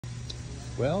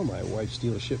Well, my wife's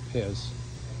dealership has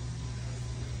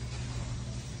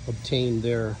obtained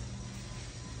their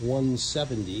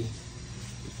 170. It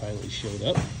finally showed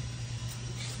up.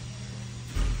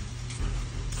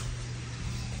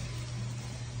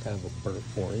 Kind of a burnt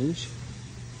orange.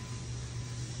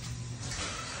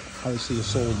 Obviously a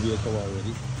sold vehicle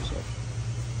already, so.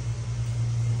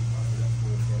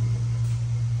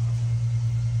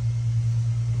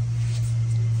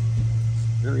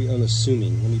 Very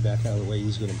unassuming. Let me back out of the way.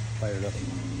 He's going to fire it up.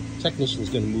 Technician's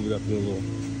going to move it up in a little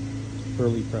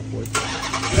early prep work.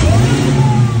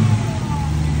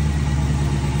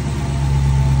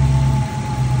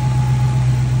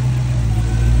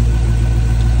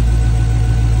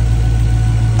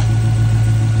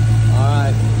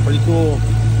 Alright, pretty cool.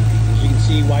 As you can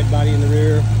see, wide body in the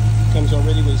rear. Comes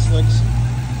already with slicks.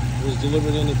 It was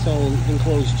delivered in its own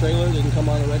enclosed trailer. Didn't come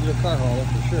on a regular car hauler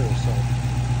for sure. So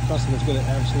customer's going to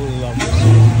absolutely love this.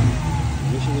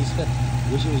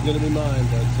 Wish it was going to be mine,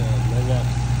 but